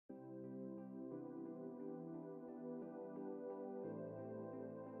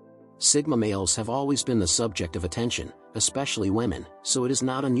Sigma males have always been the subject of attention, especially women, so it is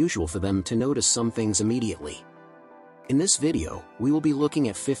not unusual for them to notice some things immediately. In this video, we will be looking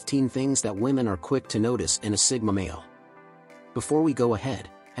at 15 things that women are quick to notice in a Sigma male. Before we go ahead,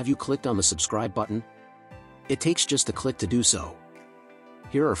 have you clicked on the subscribe button? It takes just a click to do so.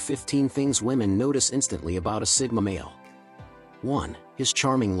 Here are 15 things women notice instantly about a Sigma male. 1. His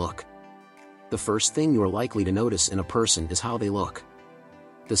charming look. The first thing you are likely to notice in a person is how they look.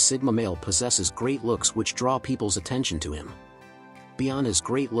 The Sigma male possesses great looks which draw people's attention to him. Beyond his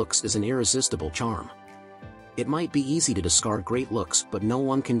great looks is an irresistible charm. It might be easy to discard great looks, but no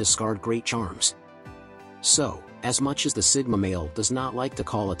one can discard great charms. So, as much as the Sigma male does not like to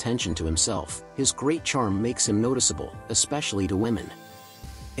call attention to himself, his great charm makes him noticeable, especially to women.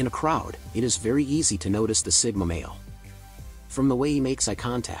 In a crowd, it is very easy to notice the Sigma male. From the way he makes eye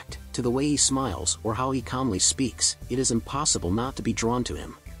contact, to the way he smiles or how he calmly speaks, it is impossible not to be drawn to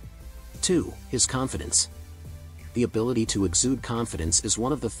him. 2. His confidence. The ability to exude confidence is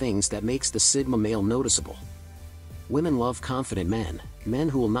one of the things that makes the Sigma male noticeable. Women love confident men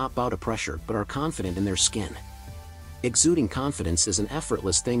who will not bow to pressure but are confident in their skin. Exuding confidence is an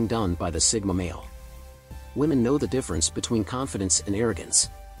effortless thing done by the Sigma male. Women know the difference between confidence and arrogance.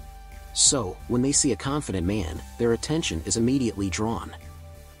 So, when they see a confident man, their attention is immediately drawn.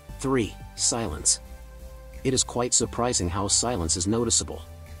 3. Silence. It is quite surprising how silence is noticeable.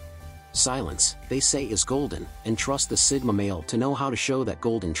 Silence, they say, is golden, and trust the Sigma male to know how to show that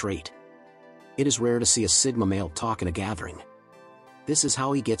golden trait. It is rare to see a Sigma male talk in a gathering. This is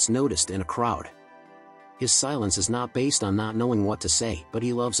how he gets noticed in a crowd. His silence is not based on not knowing what to say, but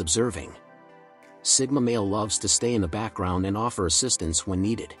he loves observing. Sigma male loves to stay in the background and offer assistance when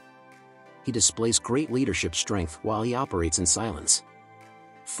needed. He displays great leadership strength while he operates in silence.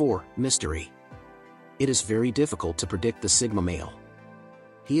 4. Mystery. It is very difficult to predict the Sigma male.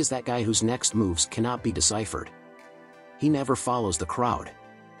 He is that guy whose next moves cannot be deciphered. He never follows the crowd.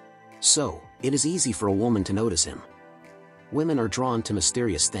 So, it is easy for a woman to notice him. Women are drawn to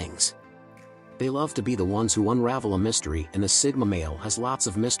mysterious things. They love to be the ones who unravel a mystery, and the Sigma male has lots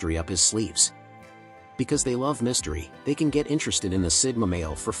of mystery up his sleeves. Because they love mystery, they can get interested in the Sigma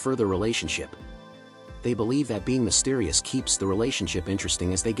male for further relationship. They believe that being mysterious keeps the relationship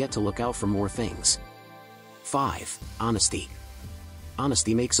interesting as they get to look out for more things. 5. Honesty.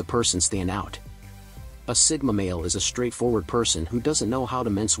 Honesty makes a person stand out. A Sigma male is a straightforward person who doesn't know how to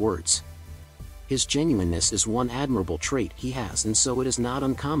mince words. His genuineness is one admirable trait he has, and so it is not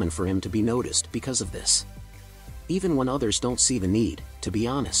uncommon for him to be noticed because of this. Even when others don't see the need, to be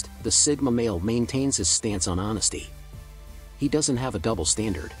honest, the Sigma male maintains his stance on honesty. He doesn't have a double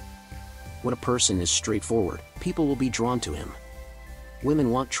standard. When a person is straightforward, people will be drawn to him. Women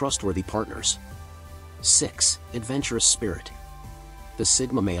want trustworthy partners. 6. Adventurous spirit. The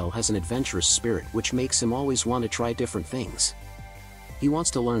Sigma male has an adventurous spirit which makes him always want to try different things. He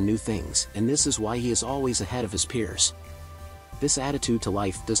wants to learn new things, and this is why he is always ahead of his peers. This attitude to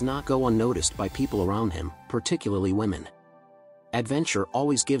life does not go unnoticed by people around him, particularly women. Adventure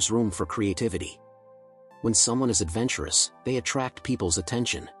always gives room for creativity. When someone is adventurous, they attract people's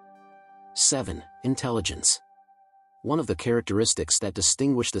attention. 7. Intelligence. One of the characteristics that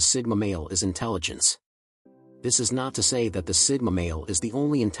distinguish the Sigma male is intelligence. This is not to say that the Sigma male is the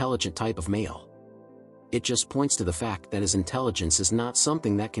only intelligent type of male. It just points to the fact that his intelligence is not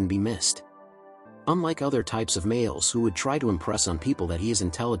something that can be missed. Unlike other types of males who would try to impress on people that he is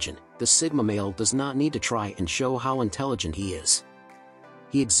intelligent, the Sigma male does not need to try and show how intelligent he is.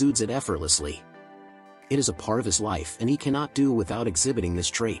 He exudes it effortlessly. It is a part of his life, and he cannot do without exhibiting this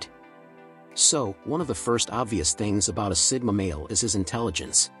trait. So, one of the first obvious things about a Sigma male is his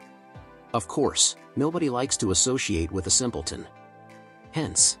intelligence. Of course, nobody likes to associate with a simpleton.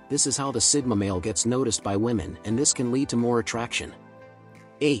 Hence, this is how the Sigma male gets noticed by women, and this can lead to more attraction.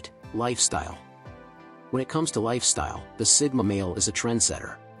 8. Lifestyle. When it comes to lifestyle, the Sigma male is a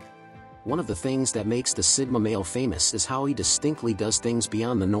trendsetter. One of the things that makes the Sigma male famous is how he distinctly does things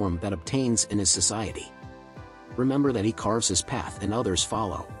beyond the norm that obtains in his society. Remember that he carves his path and others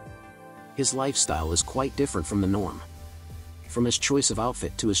follow. His lifestyle is quite different from the norm. From his choice of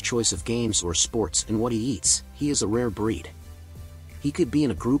outfit to his choice of games or sports and what he eats, he is a rare breed. He could be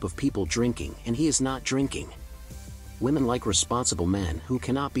in a group of people drinking, and he is not drinking. Women like responsible men who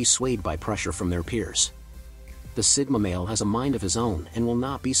cannot be swayed by pressure from their peers. The Sigma male has a mind of his own and will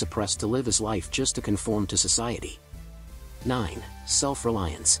not be suppressed to live his life just to conform to society. 9.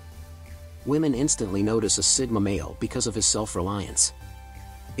 Self-reliance. Women instantly notice a Sigma male because of his self-reliance.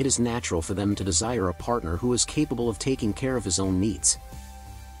 It is natural for them to desire a partner who is capable of taking care of his own needs.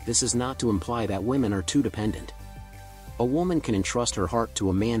 This is not to imply that women are too dependent. A woman can entrust her heart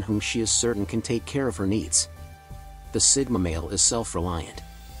to a man whom she is certain can take care of her needs. The Sigma male is self-reliant.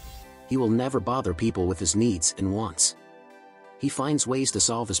 He will never bother people with his needs and wants. He finds ways to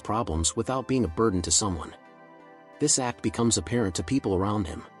solve his problems without being a burden to someone. This act becomes apparent to people around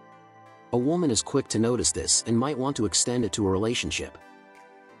him. A woman is quick to notice this and might want to extend it to a relationship.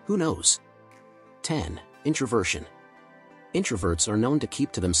 Who knows? 10. Introversion. Introverts are known to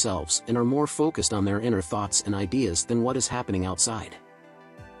keep to themselves and are more focused on their inner thoughts and ideas than what is happening outside.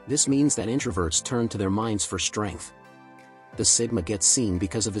 This means that introverts turn to their minds for strength. The Sigma gets seen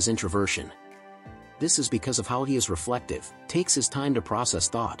because of his introversion. This is because of how he is reflective, takes his time to process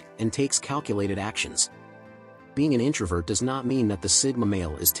thought, and takes calculated actions. Being an introvert does not mean that the Sigma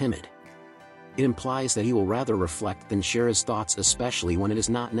male is timid. It implies that he will rather reflect than share his thoughts, especially when it is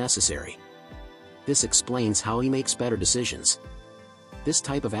not necessary. This explains how he makes better decisions. This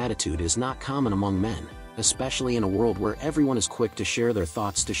type of attitude is not common among men, especially in a world where everyone is quick to share their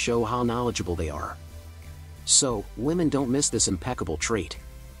thoughts to show how knowledgeable they are. So, women don't miss this impeccable trait.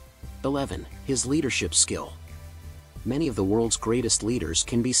 11. His leadership skill. Many of the world's greatest leaders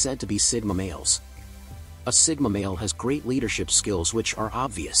can be said to be Sigma males. A Sigma male has great leadership skills which are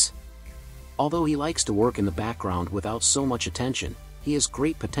obvious. Although he likes to work in the background without so much attention, he has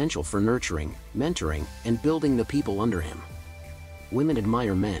great potential for nurturing, mentoring, and building the people under him. Women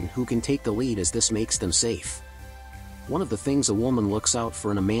admire men who can take the lead as this makes them safe. One of the things a woman looks out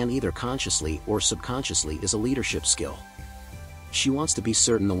for in a man either consciously or subconsciously is a leadership skill. She wants to be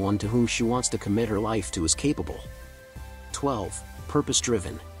certain the one to whom she wants to commit her life to is capable. 12.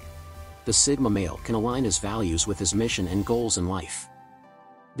 Purpose-driven. The Sigma male can align his values with his mission and goals in life.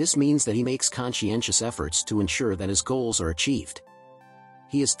 This means that he makes conscientious efforts to ensure that his goals are achieved.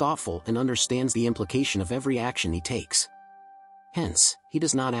 He is thoughtful and understands the implication of every action he takes. Hence, he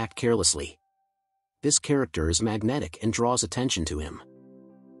does not act carelessly. This character is magnetic and draws attention to him.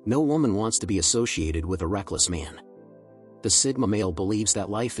 No woman wants to be associated with a reckless man. The Sigma male believes that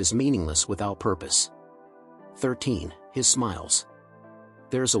life is meaningless without purpose. 13. His smiles.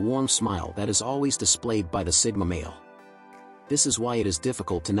 There is a warm smile that is always displayed by the Sigma male. This is why it is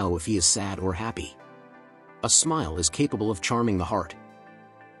difficult to know if he is sad or happy. A smile is capable of charming the heart.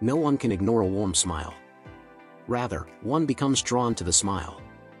 No one can ignore a warm smile. Rather, one becomes drawn to the smile.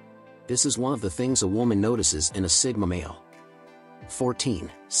 This is one of the things a woman notices in a Sigma male.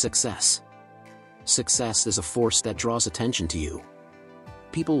 14. Success. Success is a force that draws attention to you.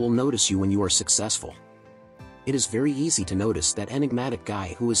 People will notice you when you are successful. It is very easy to notice that enigmatic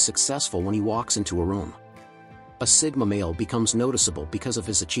guy who is successful when he walks into a room. A Sigma male becomes noticeable because of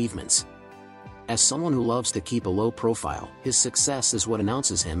his achievements. As someone who loves to keep a low profile, his success is what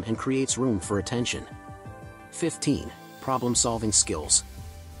announces him and creates room for attention. 15. Problem-solving skills.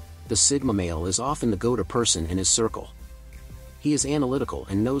 The Sigma male is often the go-to person in his circle. He is analytical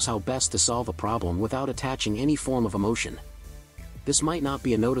and knows how best to solve a problem without attaching any form of emotion. This might not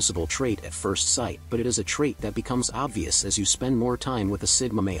be a noticeable trait at first sight, but it is a trait that becomes obvious as you spend more time with a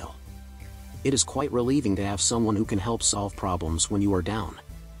Sigma male. It is quite relieving to have someone who can help solve problems when you are down.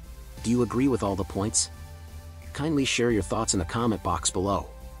 Do you agree with all the points? Kindly share your thoughts in the comment box below.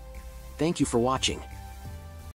 Thank you for watching.